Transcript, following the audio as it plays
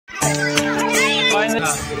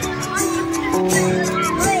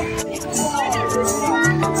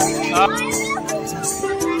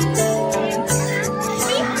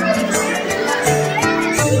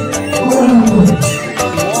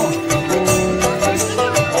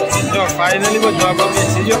Finally वो job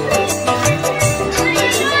बेसी जो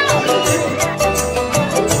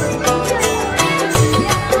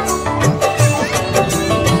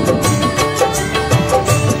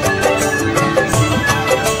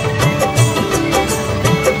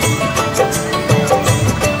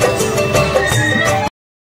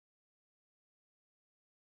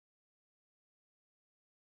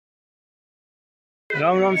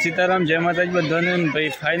राम राम सीताराम जय माताजी बधाने भाई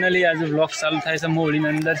फाइनली आज व्लॉग चालू थाय छे मोहड़ी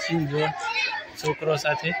अंदर छी जो छोकरो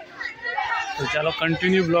साथे तो चलो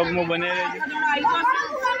कंटिन्यू व्लॉग में बने रहिए।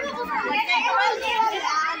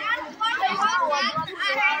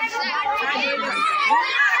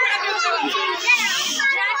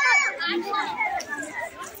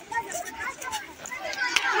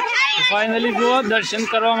 तो फाइनली जो दर्शन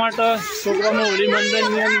करवा माटे छोकरा मोहड़ी मंदिर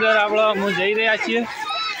ની અંદર આપણે હું જઈ રહ્યા છીએ।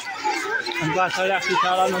 पाछळ आखी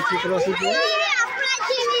शाळानो छोकरो छे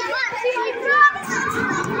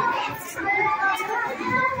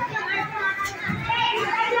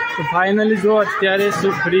तो फाइनली जो अत्यारे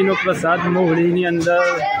सुखड़ीनो प्रसाद मोहड़ीनी अंदर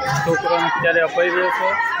छोकराने अत्यारे अपाई रह्यो छे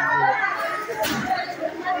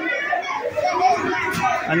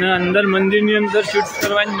अने अंदर मंदिरनी अंदर शूट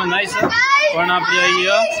करवानी मनाई छे पण आपणे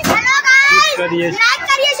अहींया शूट करीए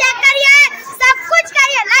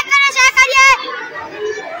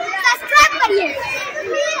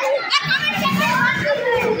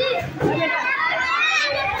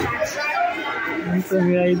तो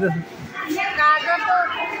मेरा इधर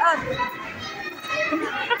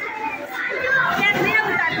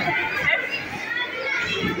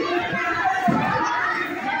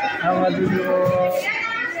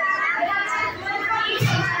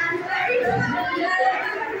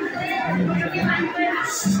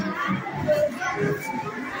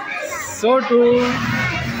so to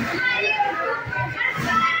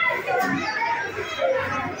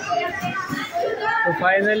तो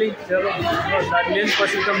फाइनली चलो साथ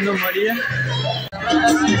पी तमने मळीए।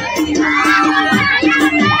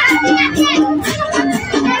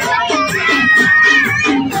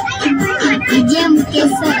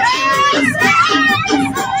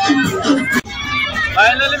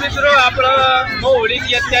 फाइनली मित्रों आपणे मोहड़ी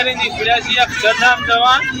की अत्यारे निकळ्या छीए अक्षरधाम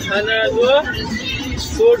जवा अने जो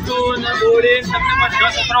छोटू ने बोड़ी तमने बधा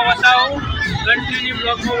छोकरो बतावुं कंटिन्यू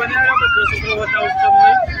ब्लॉग में बन्या रहो बधा छोकरो बतावुं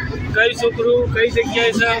तमने कई छोकरू कई जगह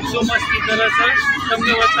से शो मस्ती करे छे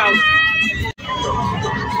तमने बतावुं।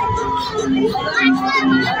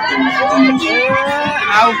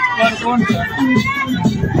 आउट पर कौन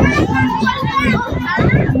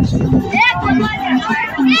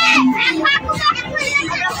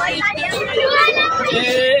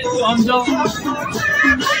हम जो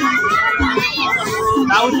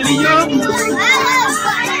उतरी जो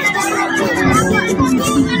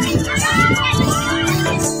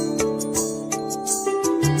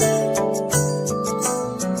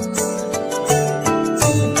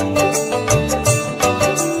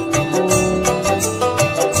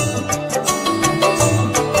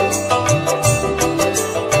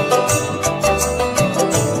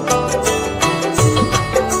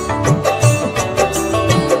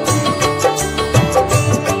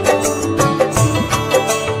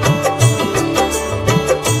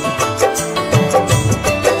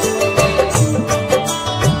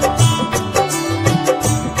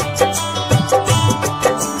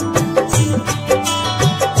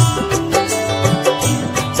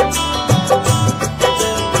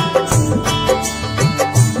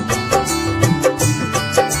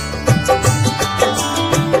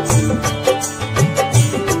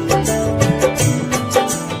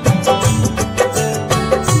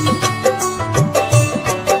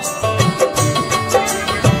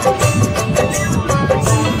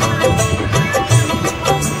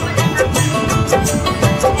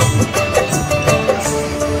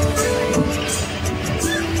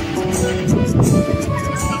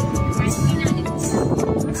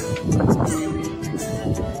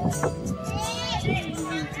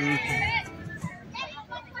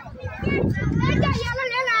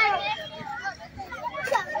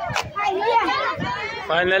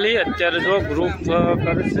फाइनली अत्यारे जो ग्रुप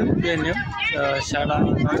करे छे बेने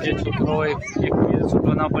शाळाना जे छोकरो एक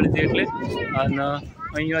छूटो ना पड़ी एटले अने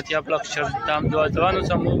अहींयाथी आपणे अक्षरधाम जोवा जवानुं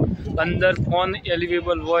छे। अंदर फोन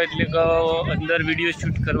एलिवेबल होय एटले के अंदर विडियो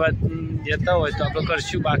शूट करवा देता होय तो आपणे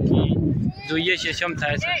करशुं, बाकी जोईए छे शम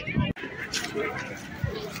थाय छे।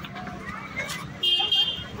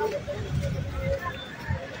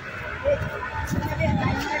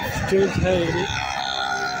 जो है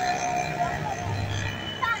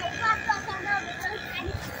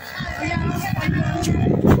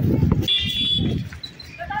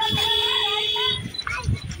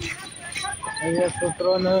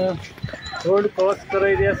छोकरों ने रोड क्रॉस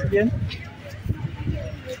कराई दिया है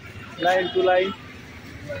लाइन टू लाइन।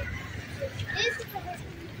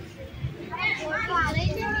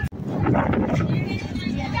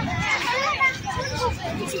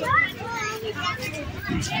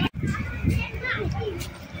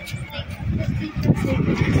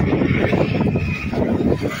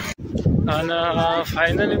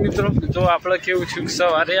 फाइनली मित्रों जो આપણે કેવું છે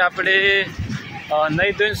સવારે આપણે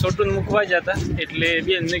નહીં ધોઈને છોટું મૂકવા જતા એટલે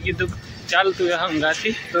બેનને કીધું ચાલતું એ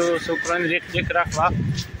હંગાથી તો છોકરાને રેખ રાખવા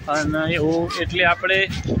અને એવું એટલે આપણે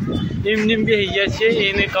એમને બેસી ગયા છીએ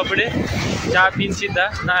એને કપડે ચા પીને સીધા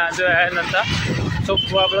ના જોયા નહોતા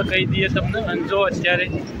ચોખ્ખું આપણે કહી દઈએ તમને અને જો અત્યારે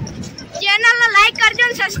ચેનલને લાઈક કરજો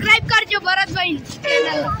અને સબસ્ક્રાઇબ કરજો ભરતભાઈ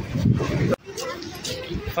ચેનલ।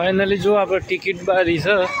 ફાઇનલી જો આપણે ટિકિટ બારી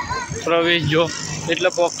છે પ્રવેશ જો એટલે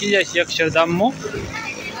પહોંચી જાય છે અક્ષરધામમાં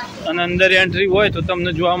અને અંદર એન્ટ્રી હોય તો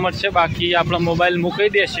તમને જોવા મળશે બાકી આપણો મોબાઈલ મૂકી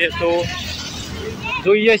દેશે તો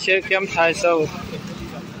જોઈએ છે કેમ થાય છે।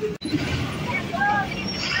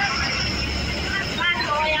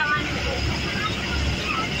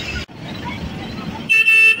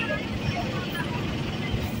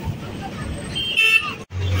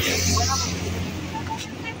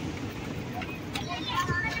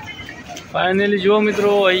 फाइनली जो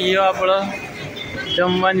मित्रों अहीं આપણે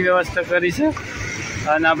જમવાની વ્યવસ્થા કરી છે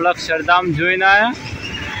અને આપણે અક્ષરધામ જોઈને આવ્યા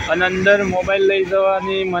અને અંદર મોબાઈલ લઈ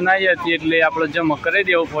જવાની મનાઈ હતી એટલે આપણે જમા કરી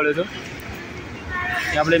દેવું પડ્યું હતું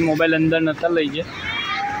આપણે મોબાઈલ અંદર નહોતા લઈ ગયા।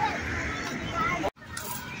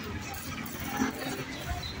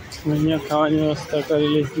 અહીંયા ખાવાની વ્યવસ્થા કરી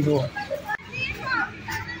લીધી જો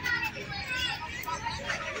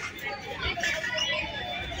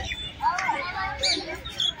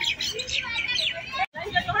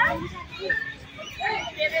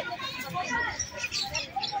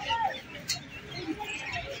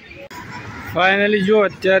फाइनली जो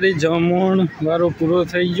अत्यारे जमण वारो पूरो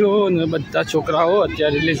थई गयो ने बधा छोकराओ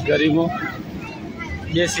अत्यारे रिलीज गरीबो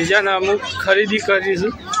ये सीजन अमुक खरीदी करी छे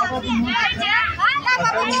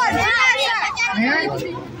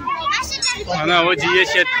અને હવે જઈએ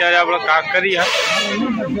છીએ અત્યારે આપણે કાંકરિયા।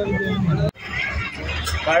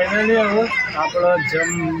 ફાઇનલી હવે આપણે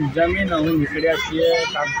જમીન હવે નીકળ્યા છીએ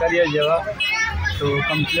કાંકરિયા જવા તો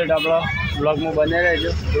કમ્પ્લીટ આપણા બ્લોગમાં બને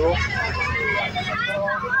રહેજો। તો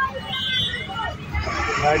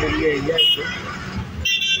गाड़ी लिए जाए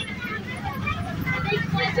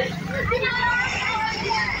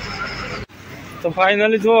तो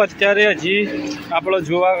फाइनली जो अत्यारे हजी आप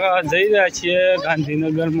जोवा जई रह्या छीए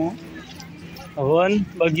गांधीनगर में वन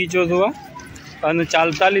बगीचो जोवा अने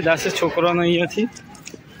चालता लीधा छे छोकरोने अहींयाथी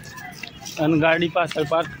अने गाड़ी पाछळ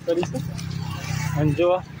पार्क करी छे अने जो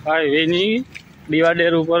हाईवेनी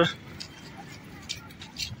डिवाइडर उपर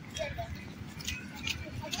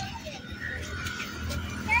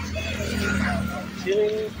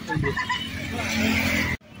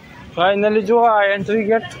फाइनली जो आ एंट्री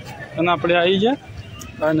गेट અને આપણે આવી ગયા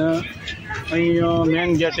અને અહીં મેન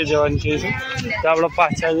ગેટે જવાનું છે તો આપણે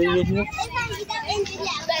પાછા જઈએ છીએ।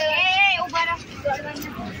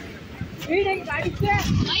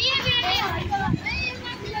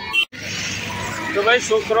 तो भाई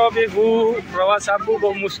छोकरो भेगू प्रवास आपવું બહુ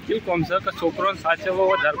મુશ્કેલ કામ છે કે છોકરોને સાચવવો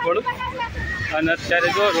વધારે પડે અને અત્યારે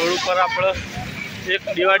જો રોડ ઉપર આપણે एक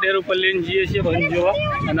डिवाइडर पर लैन जीए छे बन जोवा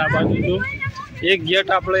आ बाजू जो एक गेट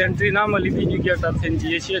आप एंट्री ना मिली बीजू गेट आप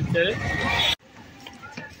जीए छे अत्यारे।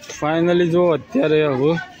 फाइनली जो अत्यारे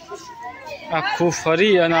हवे आखू फरी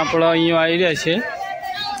अने आपणे अहीं आई रह्या छे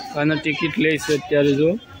अने टिकिट ले छे अत्यारे जो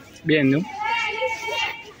बेनो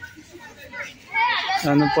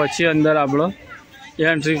अने पछी अंदर आपणे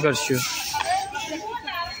एंट्री करशुं।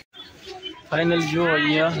 फाइनली जो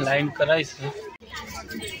अहींया लाइन कराई छे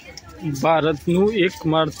भारतनु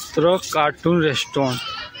एकमात्र कार्टून रेस्टोरंट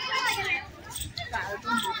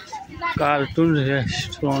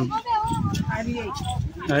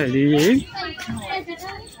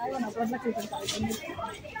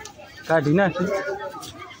काढ़ी नाखी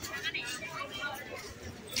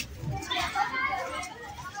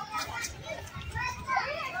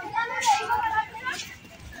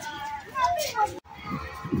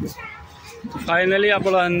फाइनली आप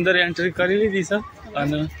अंदर एंट्री करी लीधी छे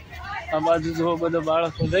अने आ बाजू जो बधा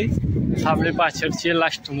बाळको जई आपणे पाछळ छे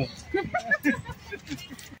लास्ट में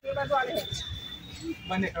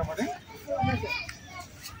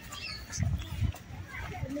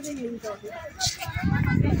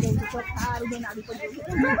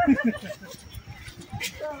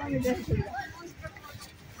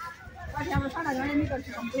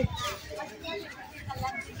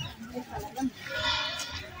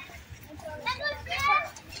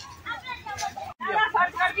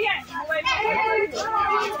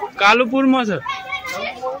कालुपुर में सर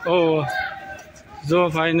ओ जो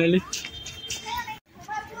फाइनली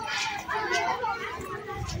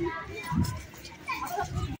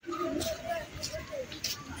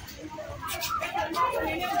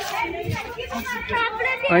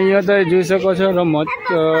अँ तो जी सको रमत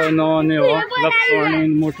नो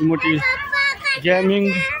मोटी मोटी गेमिंग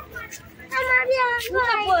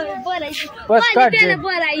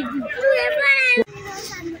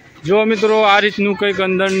जो मित्रों आ रीतनु कईक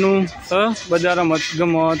अंदरनु बधा रमत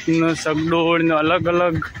गमत सगडोळ ने अलग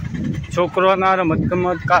अलग छोकरोना रमत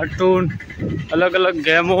गमत कार्टून अलग अलग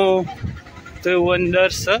गेमो तो एवं अंदर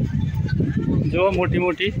जो मोटी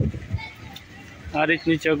मोटी आ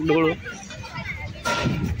रीतनी चकडोळो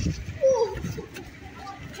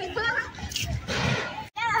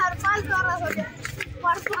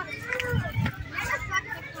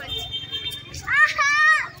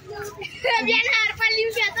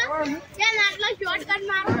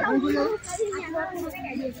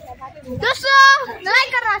दोस्तों लाइक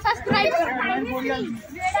करना सब्सक्राइब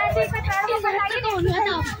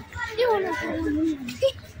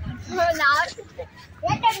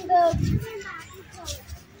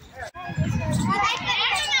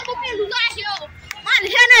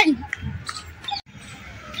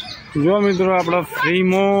जो मित्रों अपना फ्री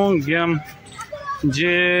में गेम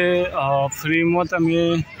जे फ्री में तमे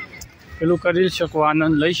पेलू कर सको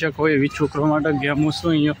आनंद लई सको एवी छोकरो माटे गेमो शू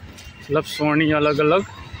अँ मतलब सोनी अलग अलग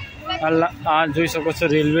आ जोई सको छो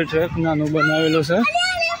रेलवे ट्रेक नानो बनावेलो छे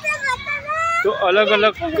तो अलग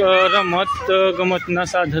अलग रमत गमतना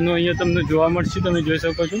साधनों अँ तमने जोवा मळशे तमे जोई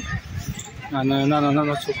सको छो नाना नाना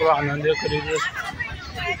नाना छोकरो आनंद करी रह्यो छे।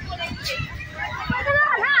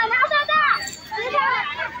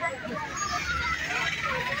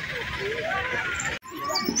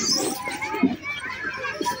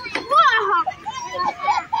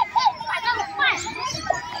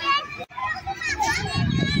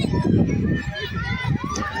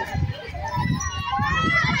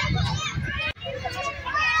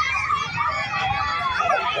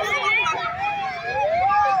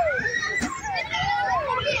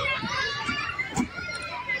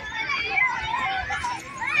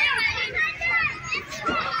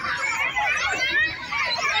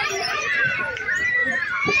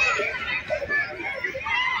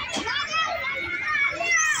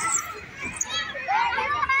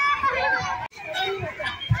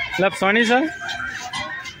 मतलब सोनी सर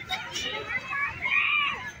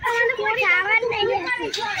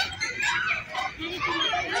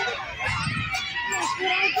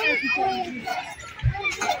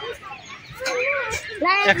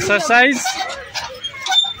एक्सरसाइज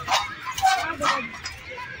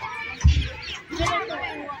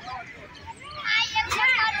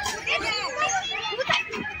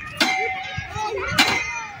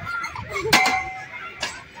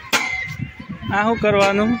आ शू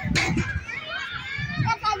करवानुं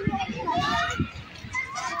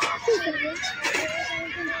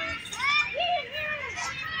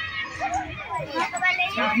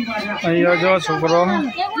अँ जो छोकरो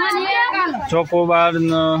चोकोबार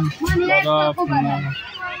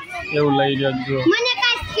एवं लई जो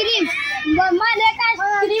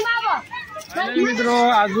मित्रों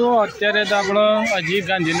आज अत्यारे तो आप हजी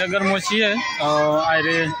गांधीनगर में छे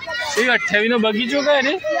अरे 28 बगीचो क्या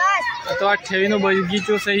रे तो 28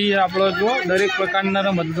 बगीचो सही आप जो दरेक प्रकार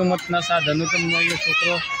रमत गमतना साधनों तमने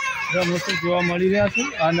छोकरो रमतो जोवा मळी रह्या छे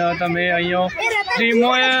अने तमे अहींया फ्री में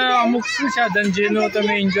अमुक शू साधन जेनो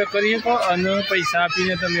तमे एन्जॉय करी शको अने पैसा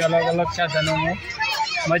आपीने तमे अलग अलग साधनों में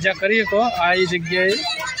मजा करी शको आ जग्याए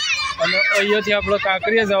अने अहींयाथी आपणे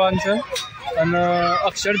कांकरिया जवानुं छे अने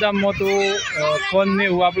अक्षरधाम में तो फोन ने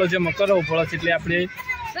एवुं आपणे जेम करवुं पड़े छे एटले आपणे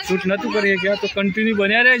शूट नतुं करी शक्या तो कंटिन्यू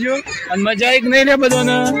बन्या रहेजो अने मजा आई के नहीं रे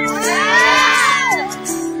बधाने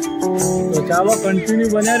तो चालो कंटिन्यू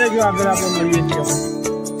बन्या रहेजो आगळ आपणे मळीए छीए।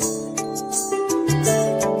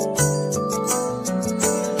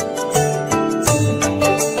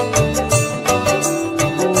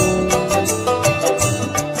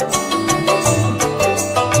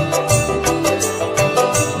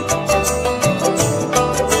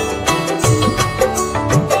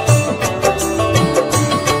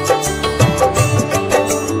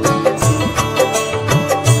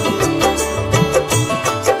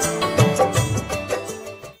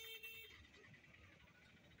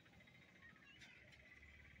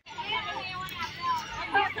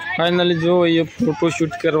 फाइनली जो ये फोटोशूट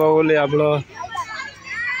करवा बोले आप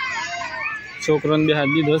છોકરોને બે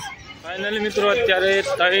હાથ દીધો. ફાઇનલી મિત્રો અત્યારે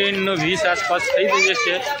 3:20 આસપાસ થઈ ગઈ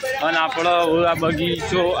છે અને આપણો આ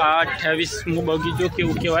બગીચો આ 28મો બગીચો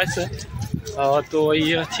કેવું કહેવાય છે. તો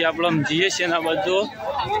અહીંયાથી આપણે આમ જઈએ છીએ અને આ બધો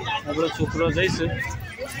આપણો છોકરો જઈશું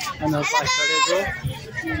અને પાછળ જો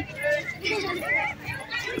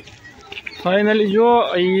ફાઇનલી જો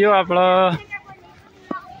અહીંયા આપણા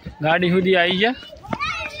ગાડી સુધી આવી ગયા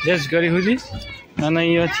જસ ઘરી સુધી અને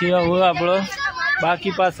અહીંયાથી હવે આપણે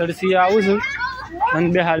બાકી પાછળથી આવું છું અને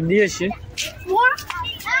બે હાથ દઈએ છીએ.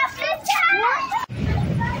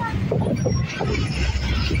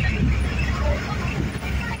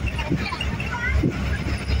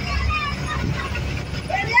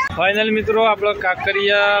 ફાઇનલ મિત્રો આપણે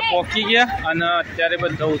કાંકરિયા પહોંચી ગયા અને અત્યારે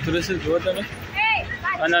બધા ઉતરે છે જુઓ તમે.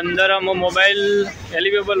 અને અંદર આમાં મોબાઈલ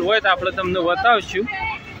એલિવેબલ હોય તો આપણે તમને બતાવશું,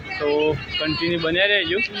 તો કન્ટિન્યુ બન્યા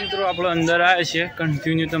રહેજો મિત્રો. આપણે અંદર આવ્યા છીએ,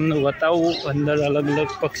 કન્ટિન્યુ તમને બતાવું. અંદર અલગ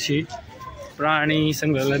અલગ પક્ષી પ્રાણી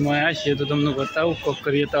સંગ્રહાલયમાં આવ્યા છીએ તો તમને બતાવું.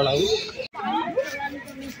 કાંકરિયા તળાવ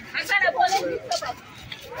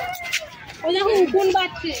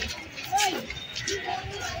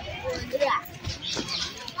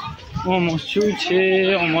ઓમાં શું છે?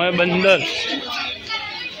 અમારે બંદર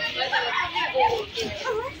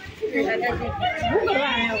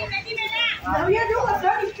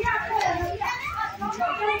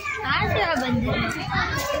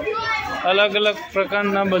અલગ અલગ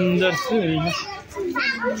પ્રકારના બંદર છે.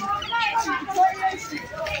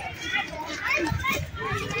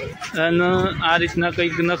 અને આ રીતના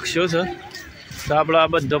કંઈક નકશો છે તો આપણે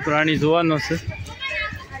આ બધા પ્રાણી જોવાનો છે.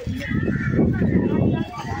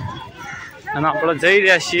 અને આપણે જઈ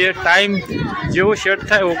રહ્યા છીએ, ટાઈમ જેવો સેટ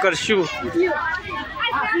થાય એવું કરશું.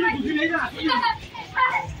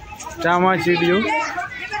 ચામાચીડિયું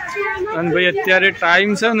અને ભાઈ અત્યારે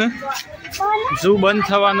ટાઈમ છે ને ઝૂ બંધ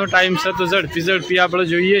થવાનો ટાઈમ છે તો ઝડપી ઝડપી આપણે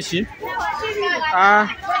જોઈએ છીએ. આ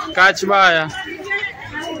કાચબા આયા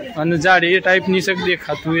અને ઝાડી એ ટાઈપની શક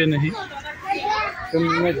દેખાતું એ નહીં.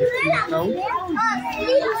 તમને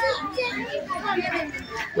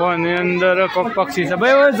અને અંદર કોક પક્ષી છે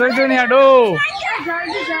ભાઈ જોઈ જો ને આડો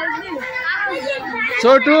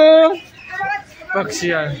છોટું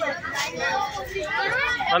પક્ષી આવે.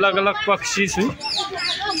 અલગ અલગ પક્ષી છે.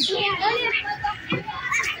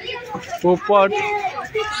 પોપટ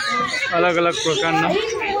અલગ અલગ પ્રકારના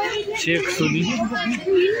છેક સુધી.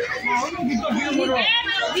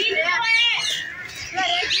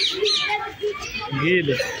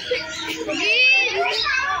 ગીધ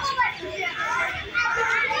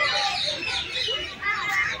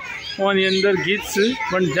ઓની અંદર ગીત છે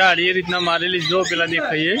પણ ઝાડ એ રીતના મારેલી જો પેલા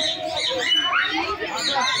દેખાઈએ.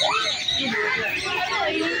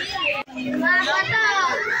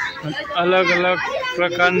 અલગ અલગ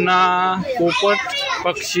પ્રકારના પોપટ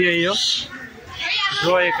પક્ષી અહીંયા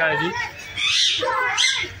જો એક આવી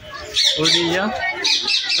ઉડી ગયા.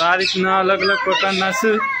 તો આ રીતના અલગ અલગ પ્રકારના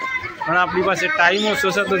છે પણ આપણી પાસે ટાઈમ ઓછો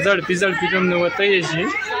છે તો ઝડપી ઝડપી તમને બતાવીએ છીએ.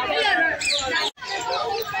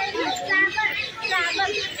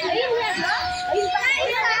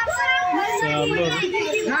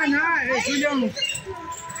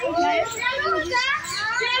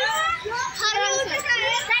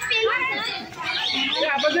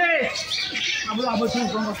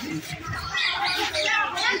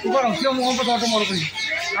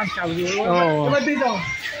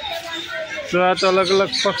 તો આ તો અલગ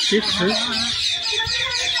અલગ પક્ષી છે.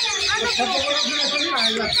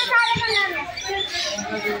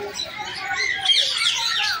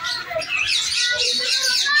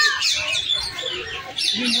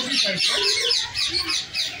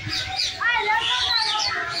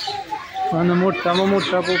 અને મોટામાં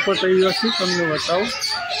મોટા પોપટ અહીંયા છે તમને બતાવું.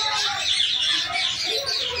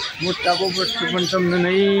 મોટા પોપટ પણ તમને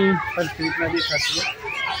નહીં સરખી રીતના દેખાતું.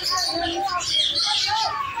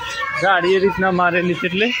 ઝાડી એ રીતના મારેલી છે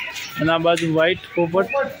એટલે. અને આ બાજુ વ્હાઈટ પોપટ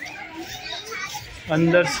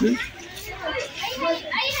અંદર છે.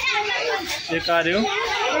 એક આ રહ્યો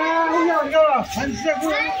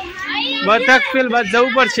બતક. પેલ બાદ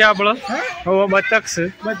જવું પડશે આપણે. હવે બતક છે.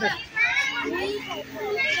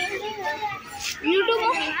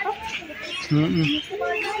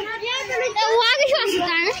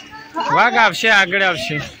 વાઘ આવશે, આગળ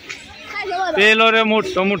આવશે. પેલો રે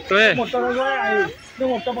મોટો મોટો એ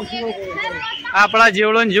આપણા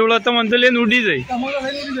જેવડો ને જેવડો તો મને તો લઈને ઉડી જાય.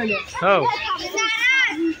 હા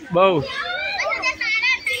બહુ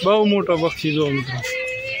બહુ મોટો પક્ષી જો મિત્રો.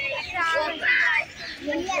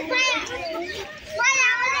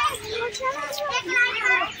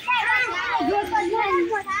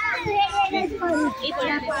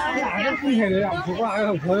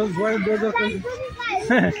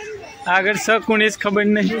 આગળ કોને જ ખબર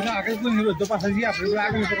નહીં.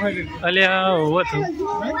 અલ્યા હોવો તો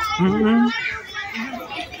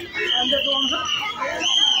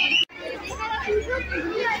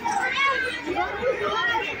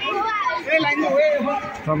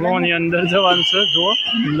ભગવાનની અંદર જવાનું છે. જો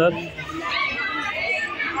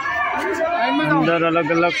અંદર અલગ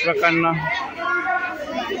અલગ પ્રકારના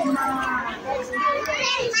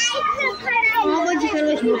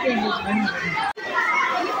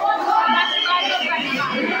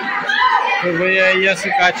તો ભાઈ અહીંયા છે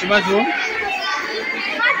કાચમાં. જો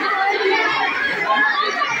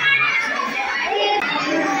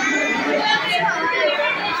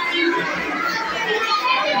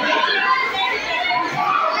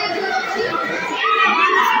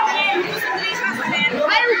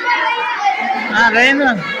હા રહી ને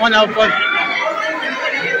ઓના ઉપર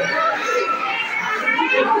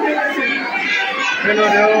પેલો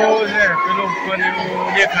રહ્યો છે. પેલો ઉપર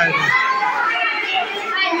દેખાય છે.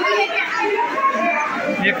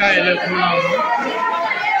 દેખાય એટલે ખૂણા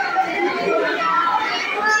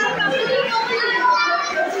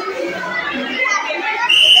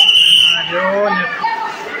ને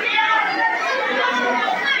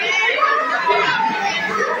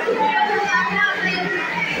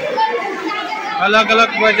अलग अलग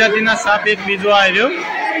प्रजाति साप एक बीजो आयो.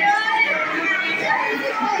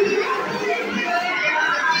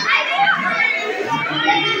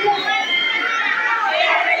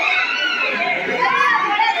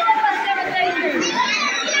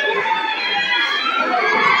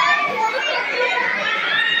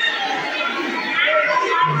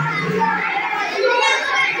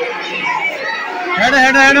 हेडो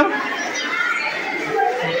हेडो हेडो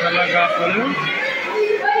अलग आप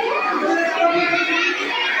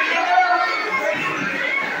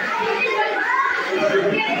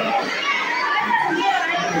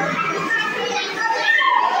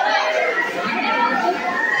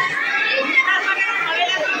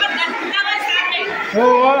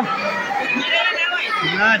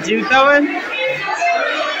ना जीवता हो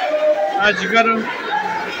अजगर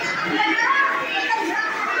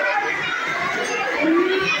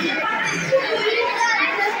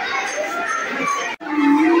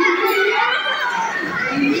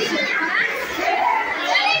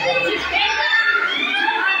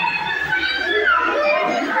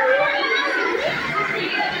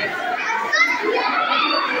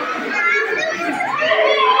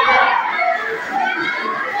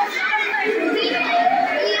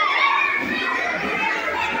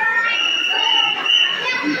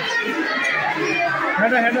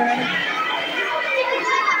हेडो हेडो हेडो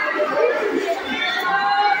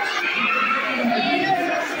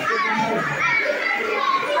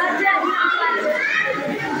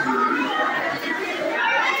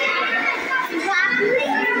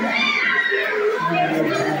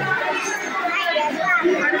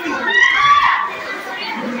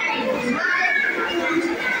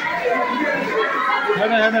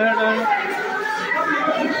हेडो हेडो हेडो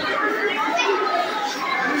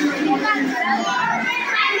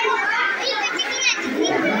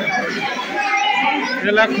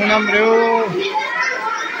પેલા ખૂણામ રહ્યું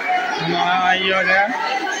આવ્યો છે.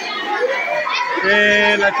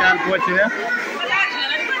 પેલા 4-5 છે.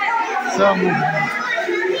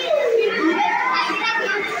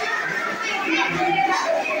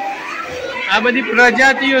 આ બધી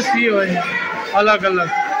પ્રજાતિઓ સી હોય અલગ અલગ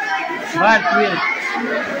ભારતીય.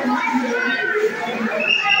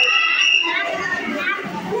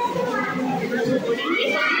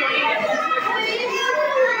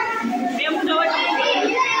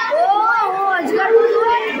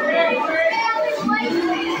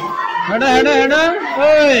 हेडो हेडो हेडो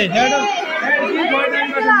ओए हेडो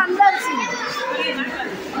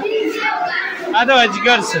आ तो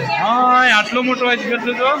अजगर से. हाँ आटलो मोटो अजगर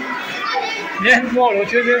तो एक मोड़ो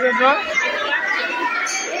छे दे तो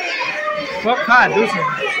खाधु छे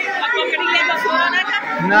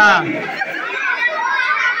ना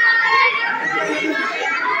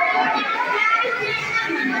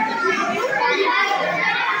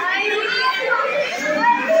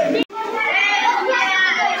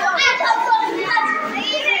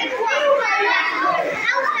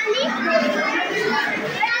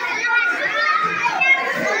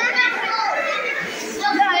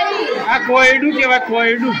आ कोयडू केवा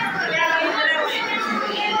कोयडू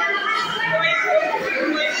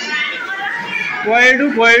कोयडू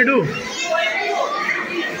कोयडू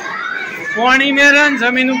पानी में रन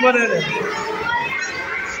जमीन ऊपर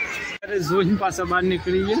जोइन पासा बाहर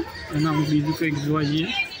निकली है एना बीजू कई जोवा जीए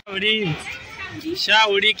वड़ी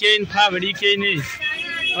शावड़ी के इन फावड़ी के नहीं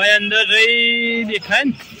और अंदर रही दिखान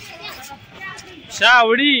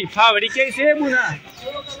शावड़ी फावड़ी कैसे बुना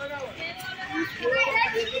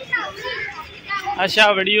आ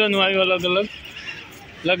शावड़ीओ आयो अलग अलग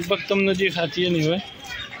लगभग तमने देखाती नहीं हुए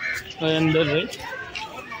अंदर रही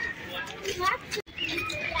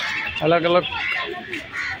अलग अलग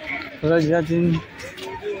प्रजाति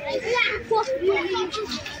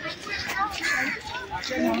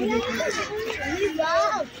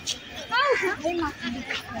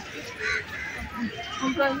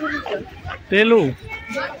पेलू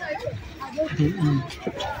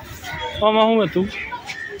आमा हूँ तू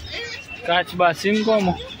काच बासीन को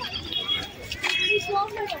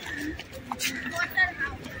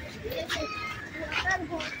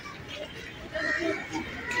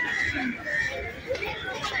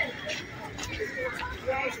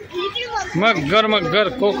मगर मगर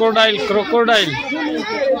क्रोकोडाइल क्रोकोडाइल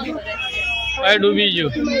आ डूबी जो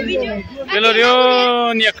पेलो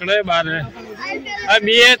रियो निकड़े बार आ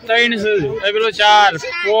 2 3 से पेलो 4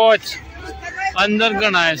 5 अंदर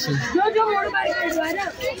गणाए से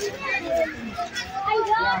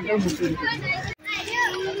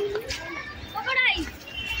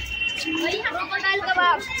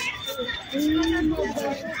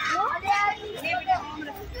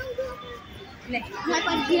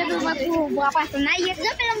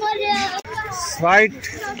वाइट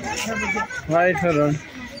वाइट हरण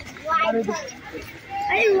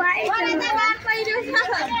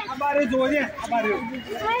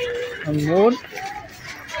मोर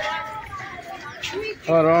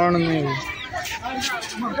हरण में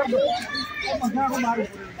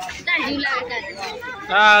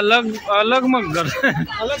अलग अलग मगर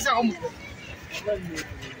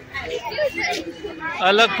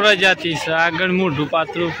अलग प्रजाति से आगे मोटू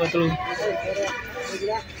पातलू पतलू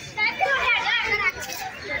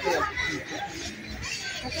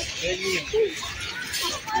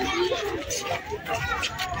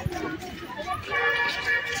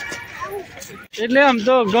એટલે આમ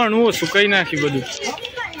તો ઘણું ઓછું કઈ નાખી બધું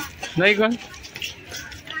નહીં કર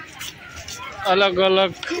अलग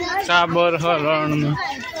अलग साबर हरण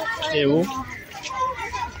એવું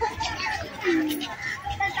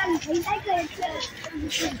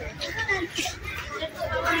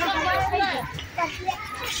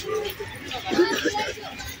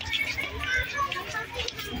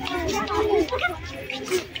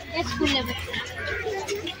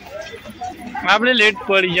आपने लेट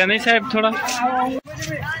पड़ी गया नहीं साहब थोड़ा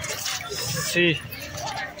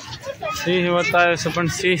सिंह बताए सपन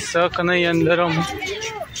सिंह शक नहीं अंदर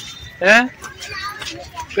है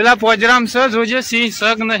पेला पोजराम से जोजे सिंह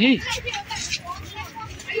शक नहीं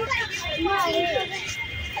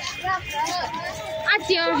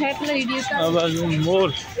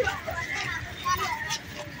मोर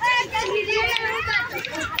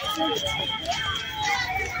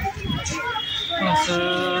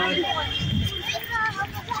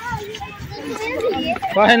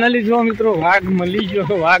फाइनली जो मित्रों वाघ मળી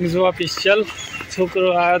गयो वाघ जो स्पेशल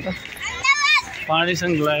छोकरो आया था पानी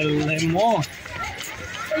संगलाय मो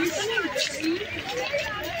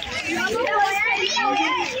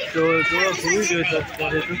तो फूल जो सब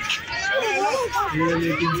करे तो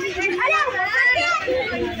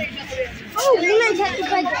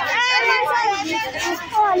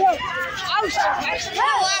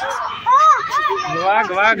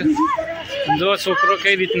वाघ वाघ जो छोकरो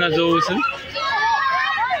कई रीतना जोऊ छे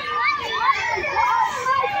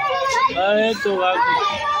अरे तो वाघ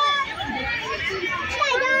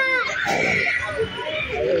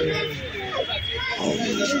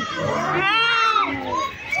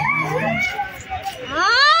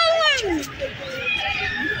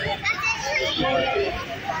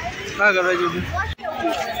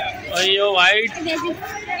अयो वाइट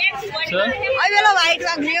वाइट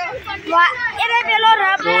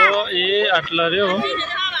तो ये आटला रे हो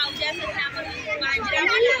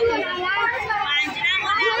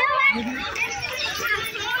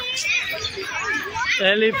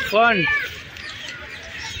एलिफेंट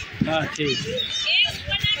हाँ ठीक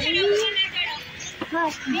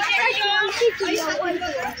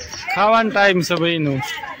खावान टाइम सब नु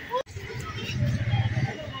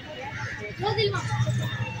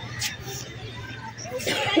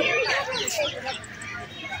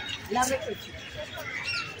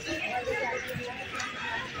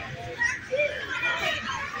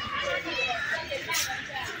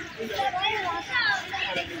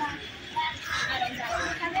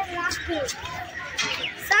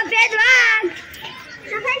सफेद वाघ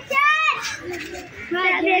सफेद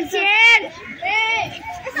शेर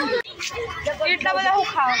એટલા બધા હું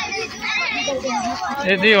ખાવ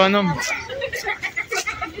એથી વનમ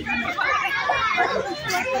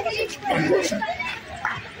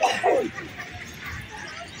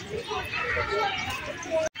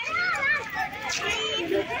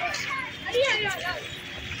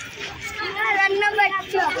રન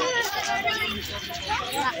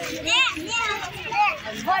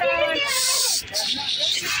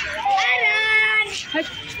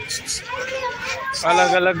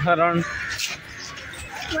अलग अलग हरण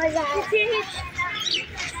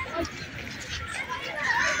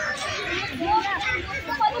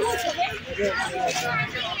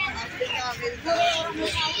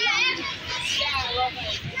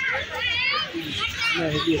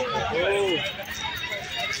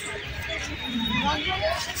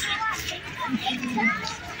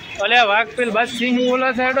अले वाघ पे बस सिंह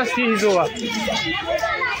बोला था तो सिंह जोवा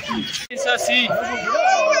सिंह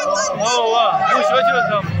हो वाह खुश हो जो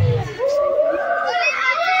तुम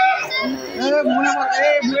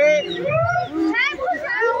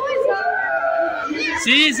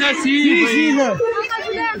सिंह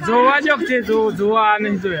जोवा जो थे जो जोवा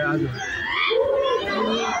नहीं तो है आज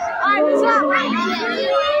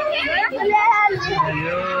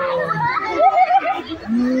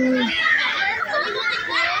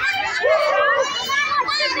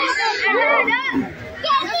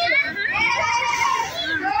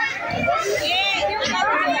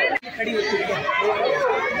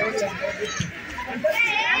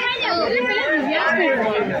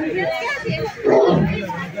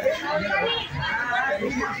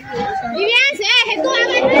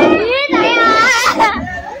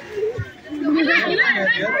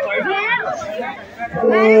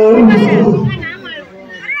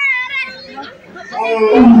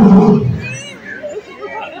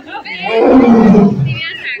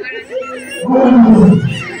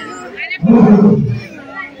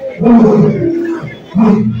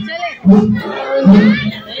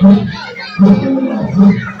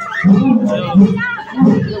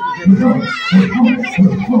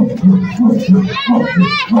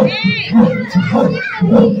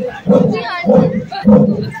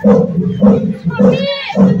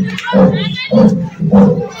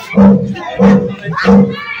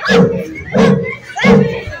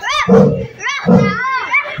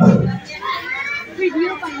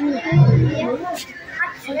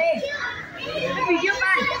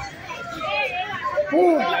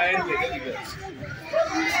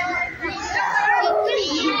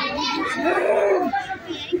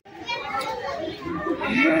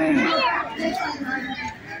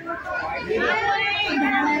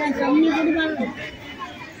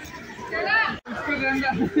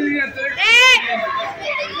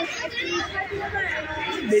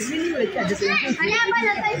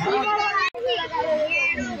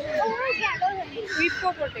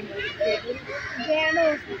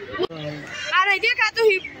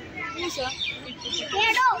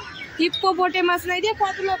हिप्पोपोटेमस नहीं देखो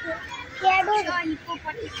आप लोग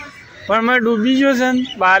पर मैं डूबी जो सन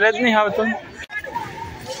भारत नहीं आवतो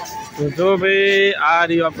तो भाई आ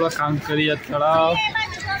रही आप काम करिए तलाव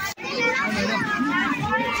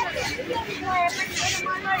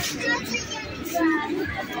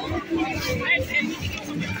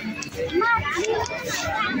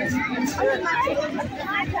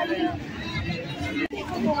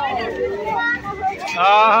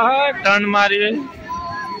टर्न मारिए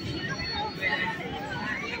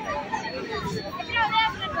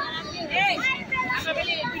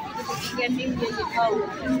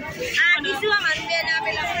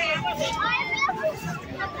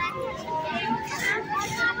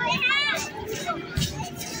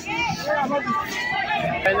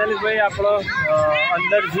फाइनली भाई आप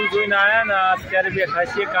अंदर जू जो आया अत्यारे बैठा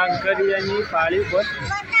छे कांकरियानी पाड़ी पर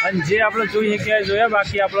जे आप જોઈએ કે જોયા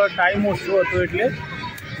બાકી આપણો ટાઈમ ઓછો હતો એટલે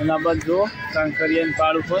અને આ બધો કાંકરિયાની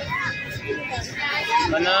પાડ ઉપર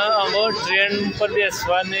અને અમે ટ્રેન પર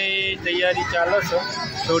બેસવાની તૈયારી ચાલે છે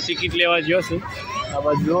તો ટિકિટ લેવા ગયો છું આ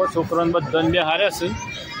બધો છોકરાને બધાને બેહારે છે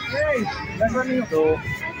તો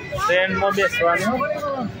ટ્રેનમાં બેસવાનું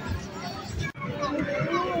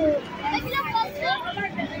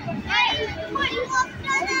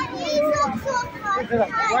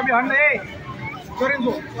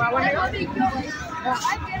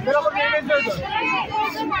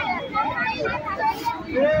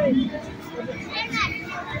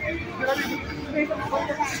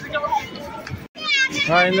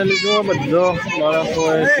फाइनली जो बधो बाळको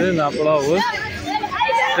है आपड़ा હવે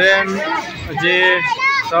ट्रेन जे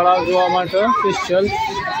तलाव જોવા માટે સ્પેશિયલ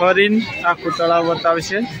કરીને આખું તળાવ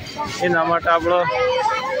બતાવશે એના માટે આપણે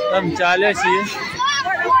આમ ચાલે છીએ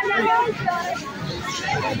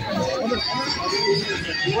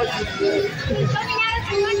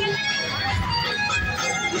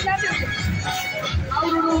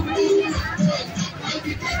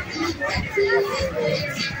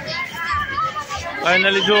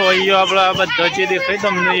फाइनली जो अहींया आपड़ा बधा जे देखाय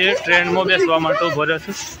तमने ए ट्रेन में बेसवा माटे उभो रह्यो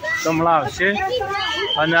छे तमणा आवशे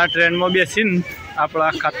अने आ ट्रेन में बेसीने આપણે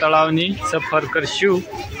આખા તળાવની સફર કરશું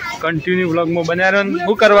કન્ટિન્યુ વ્લોગમાં બન્યા રહો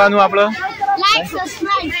શું કરવાનું આપણે લાઈક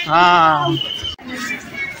સબસ્ક્રાઇબ હા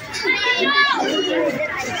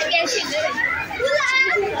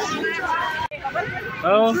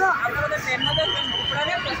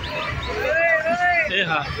એ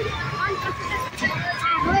હા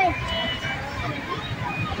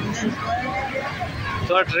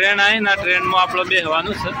તો ટ્રેન આવી ને ટ્રેનમાં આપણે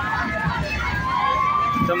બેસવાનું છે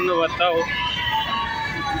તમને બતાવો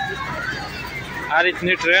આ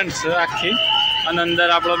રીતની ટ્રેન છે આખી અને અંદર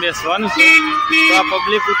આપણે બેસવાનું છે તો આ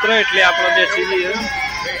પબ્લિક ઉતરે એટલે આપણે બેસી જઈએ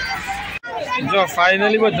જો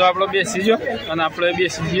ફાઇનલી બધું આપણે બેસી ગયો અને આપણે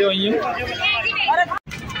બેસી ગયો અહીંયા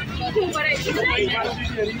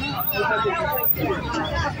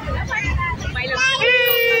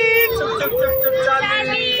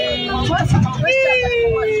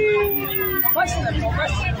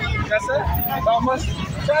Thomas,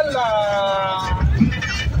 चला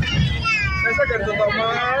कैसा करतो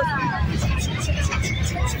थॉमस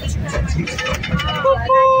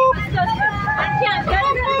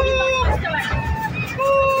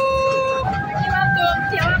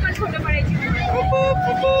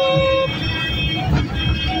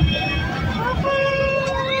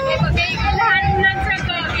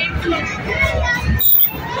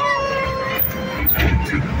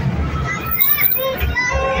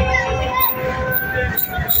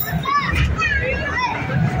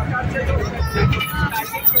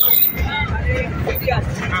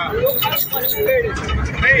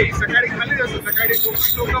नाही सकाळी खाली जातो सकाळी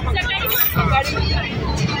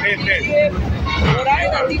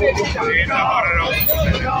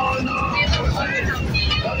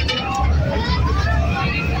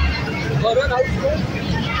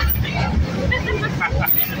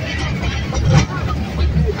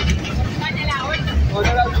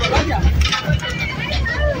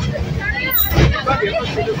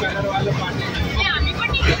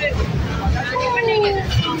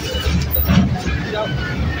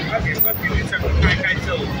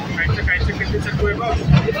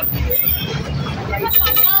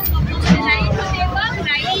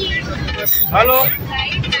हेलो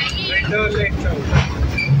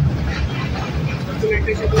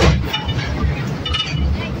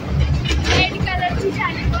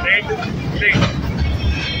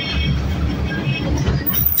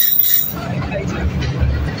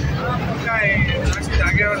काय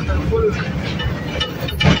जागेवर फुल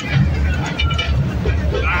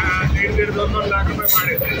 1.5-2 लाख रुपये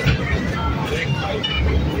भाडे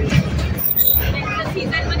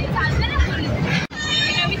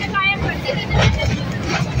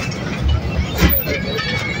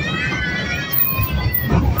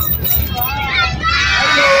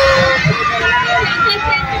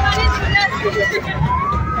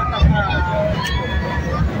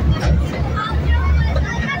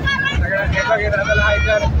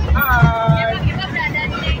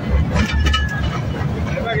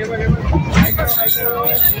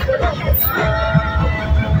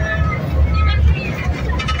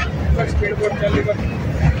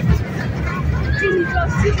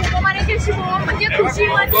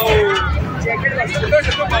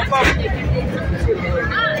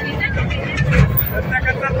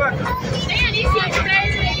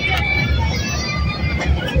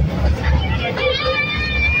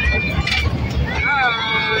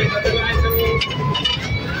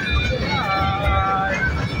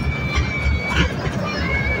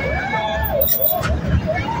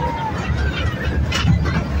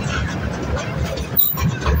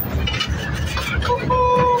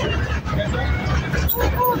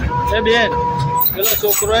બેન પેલો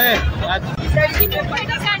છોકરો હે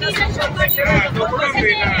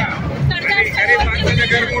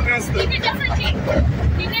घर मोठं असतं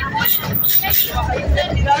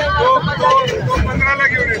 15ला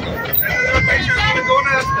घेऊन येतो पैसे 2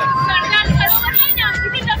 असतात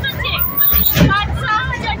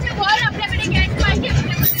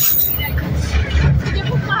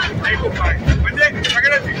म्हणजे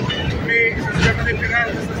सगळ्याच तुम्ही रस्त्यामध्ये फिरा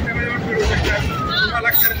रस्त्यामध्ये पण फिरू शकता तुम्हाला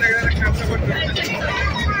खर्च खर्च पण करू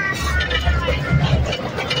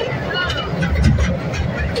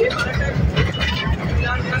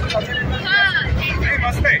नाही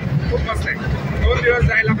मस्त आहे खूप मस्त आहे 2 दिवस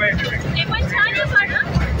जायला पाहिजे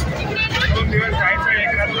 2 दिवस जायचं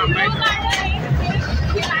एक रात थांबायचं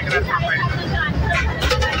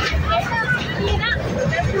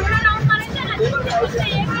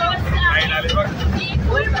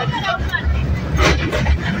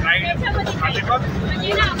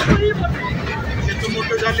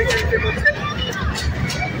मोठं झाले की ते मग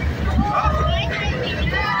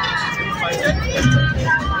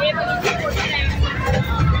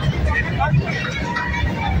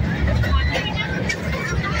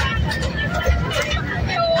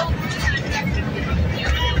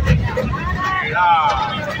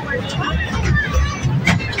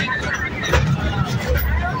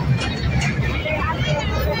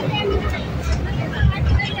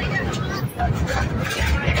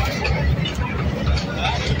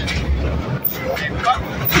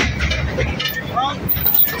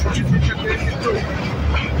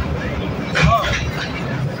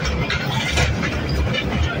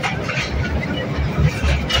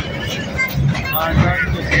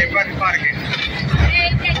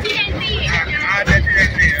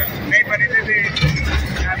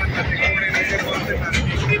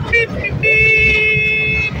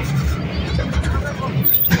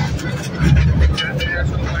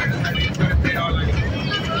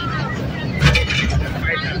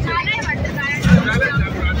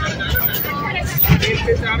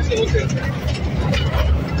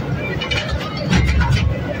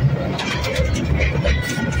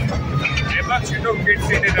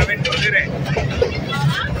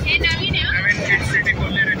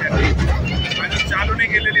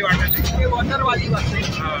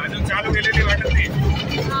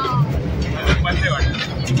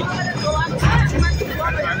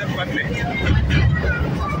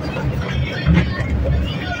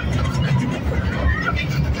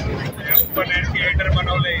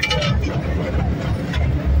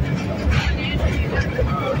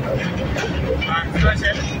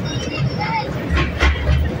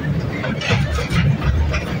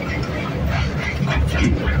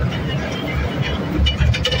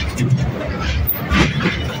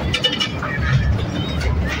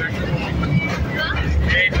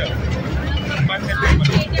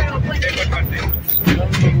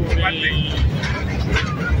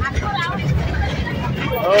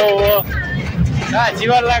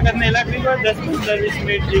जीवन लागत नहीं लग रही 10-15-20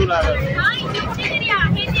 मिनिट जीव लागत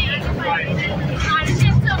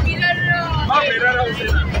मिरर हाऊस आहे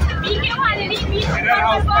ना मिरर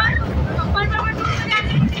हाऊस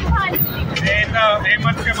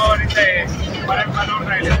हेमंत के पवार इथे परत बनवून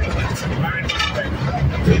राहिले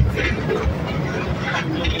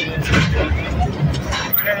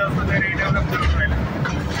रिडेव्हलप करून राहिले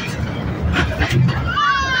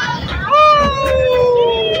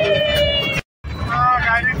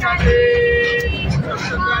गाडी चालली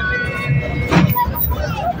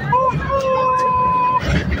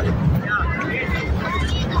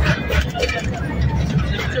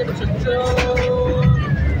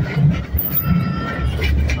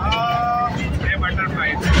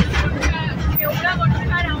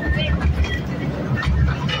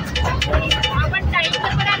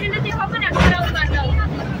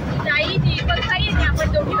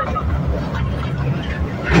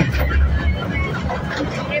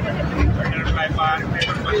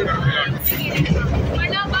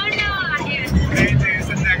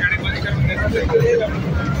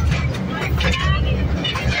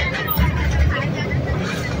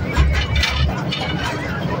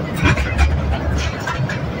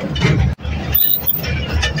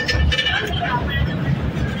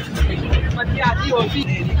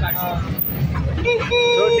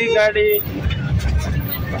छोटी गाड़ी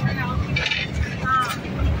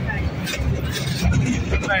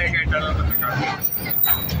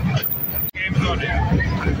गेम जोन है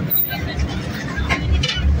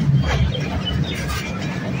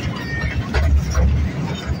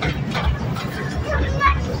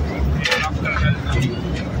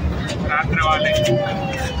रात्र वाले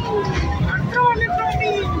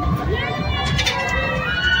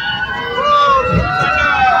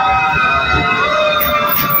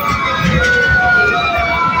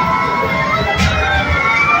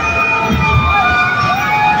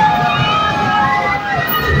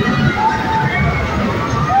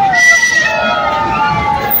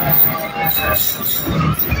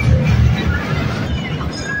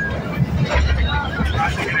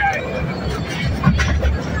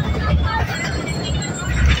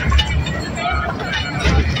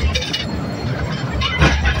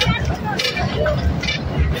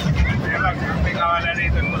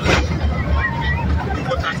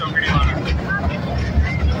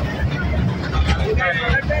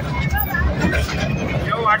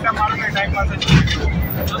वाटा मारून टाइम पास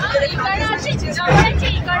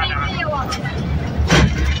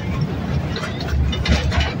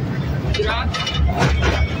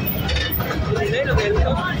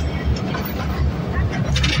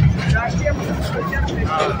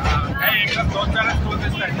एकदम 2-4 स्कूल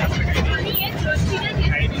दिसतात जास्त काही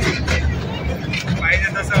पाहिजे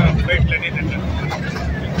तसं भेटलं नाही त्यांना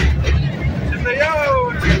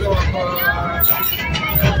गेलो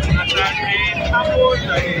आता ट्रेन थांबवत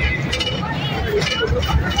आहे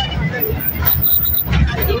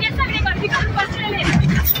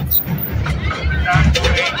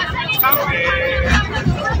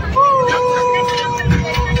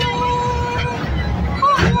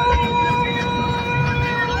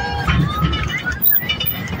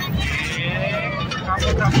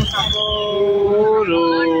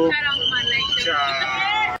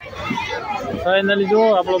फाइनली जो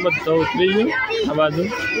આપણો બધો ઉતરી ગયો આ બાજુ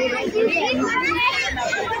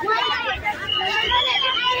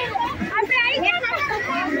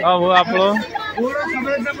હવે આપણો